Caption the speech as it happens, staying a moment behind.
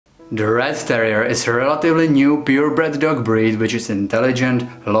The Rat Terrier is a relatively new purebred dog breed which is intelligent,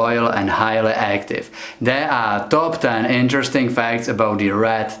 loyal and highly active. There are top 10 interesting facts about the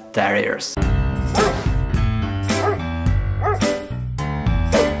Rat Terriers.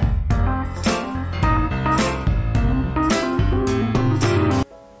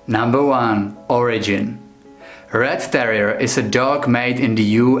 Number 1. Origin. Rat Terrier is a dog made in the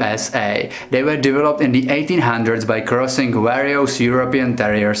USA. They were developed in the 1800s by crossing various European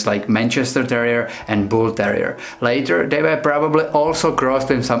terriers like Manchester Terrier and Bull Terrier. Later, they were probably also crossed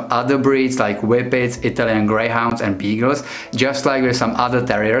with some other breeds like Whippets, Italian Greyhounds and Beagles, just like with some other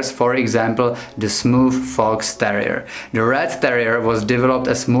terriers, for example, the Smooth Fox Terrier. The Rat Terrier was developed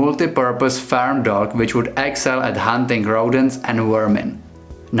as multi-purpose farm dog which would excel at hunting rodents and vermin.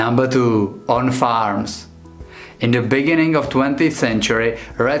 Number 2. On farms. In the beginning of 20th century,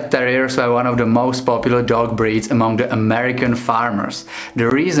 Rat Terriers were one of the most popular dog breeds among the American farmers. The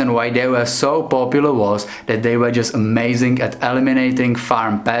reason why they were so popular was that they were just amazing at eliminating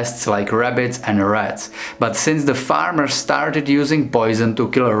farm pests like rabbits and rats. But since the farmers started using poison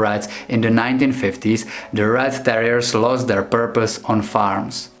to kill rats in the 1950s, the Rat Terriers lost their purpose on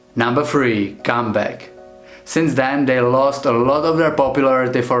farms. Number 3. Comeback. Since then they lost a lot of their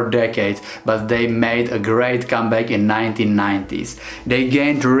popularity for decades, but they made a great comeback in 1990s. They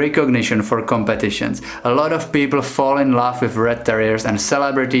gained recognition for competitions. A lot of people fall in love with Rat Terriers and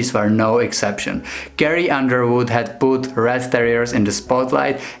celebrities were no exception. Carrie Underwood had put Rat Terriers in the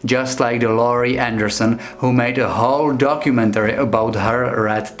spotlight, just like the Laurie Anderson, who made a whole documentary about her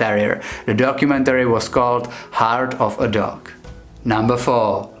Rat Terrier. The documentary was called Heart of a Dog. Number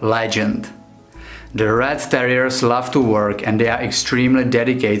 4. Legend. The Rat Terriers love to work and they are extremely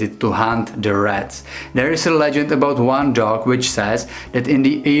dedicated to hunt the rats. There is a legend about one dog which says that in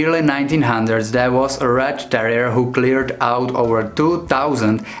the early 1900s there was a Rat Terrier who cleared out over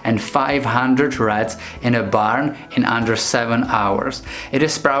 2,500 rats in a barn in under 7 hours. It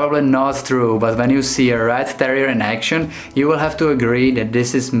is probably not true, but when you see a Rat Terrier in action, you will have to agree that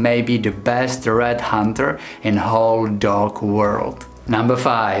this is maybe the best rat hunter in whole dog world. Number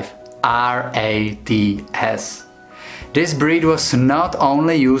 5. Rats. This breed was not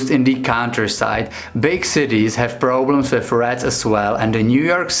only used in the countryside. Big cities have problems with rats as well, and the New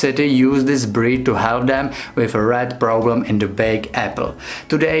York City used this breed to help them with a rat problem in the Big Apple.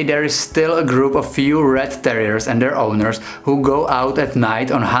 Today there is still a group of few Rat Terriers and their owners who go out at night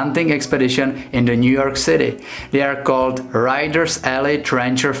on hunting expedition in the New York City. They are called Riders Alley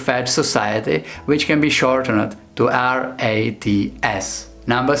Trencher Fed Society, which can be shortened to RATS.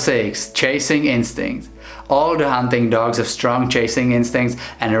 Number 6. Chasing instinct. All the hunting dogs have strong chasing instincts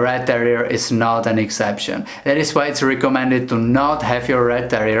and a Rat Terrier is not an exception. That is why it's recommended to not have your Rat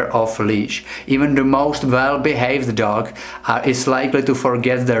Terrier off leash. Even the most well-behaved dog is likely to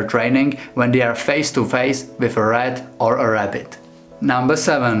forget their training when they are face to face with a rat or a rabbit. Number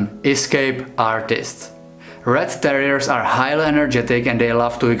 7. Escape artists. Rat Terriers are highly energetic and they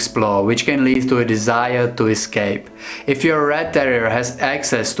love to explore, which can lead to a desire to escape. If your Rat Terrier has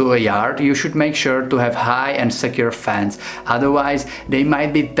access to a yard, you should make sure to have high and secure fence, otherwise they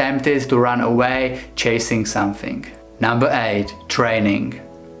might be tempted to run away chasing something. Number 8. Training.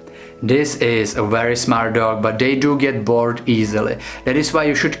 This is a very smart dog, but they do get bored easily. That is why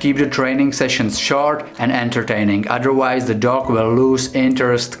you should keep the training sessions short and entertaining, otherwise the dog will lose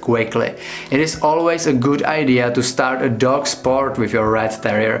interest quickly. It is always a good idea to start a dog sport with your Rat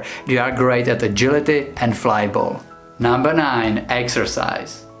Terrier. They are great at agility and flyball. Number 9.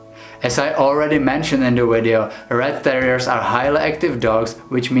 Exercise. As I already mentioned in the video, Rat Terriers are highly active dogs,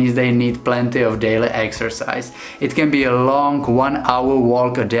 which means they need plenty of daily exercise. It can be a long 1-hour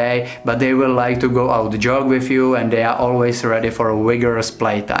walk a day, but they will like to go out jog with you and they are always ready for a vigorous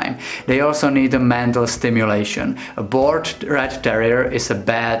playtime. They also need a mental stimulation. A bored Rat Terrier is a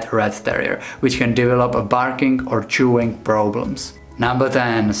bad Rat Terrier, which can develop a barking or chewing problems. Number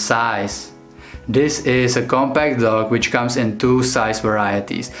 10. Size. This is a compact dog which comes in 2 size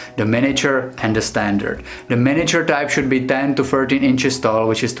varieties, the miniature and the standard. The miniature type should be 10 to 13 inches tall,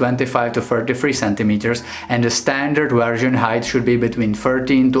 which is 25 to 33 centimeters, and the standard version height should be between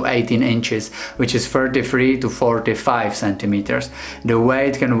 13 to 18 inches, which is 33 to 45 centimeters. The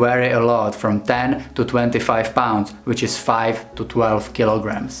weight can vary a lot from 10 to 25 pounds, which is 5 to 12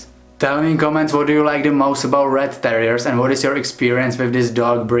 kilograms. Tell me in comments what do you like the most about Rat Terriers and what is your experience with this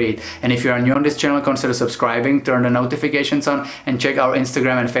dog breed. And if you are new on this channel, consider subscribing, turn the notifications on and check our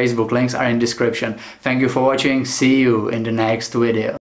Instagram and Facebook, links are in description. Thank you for watching, see you in the next video.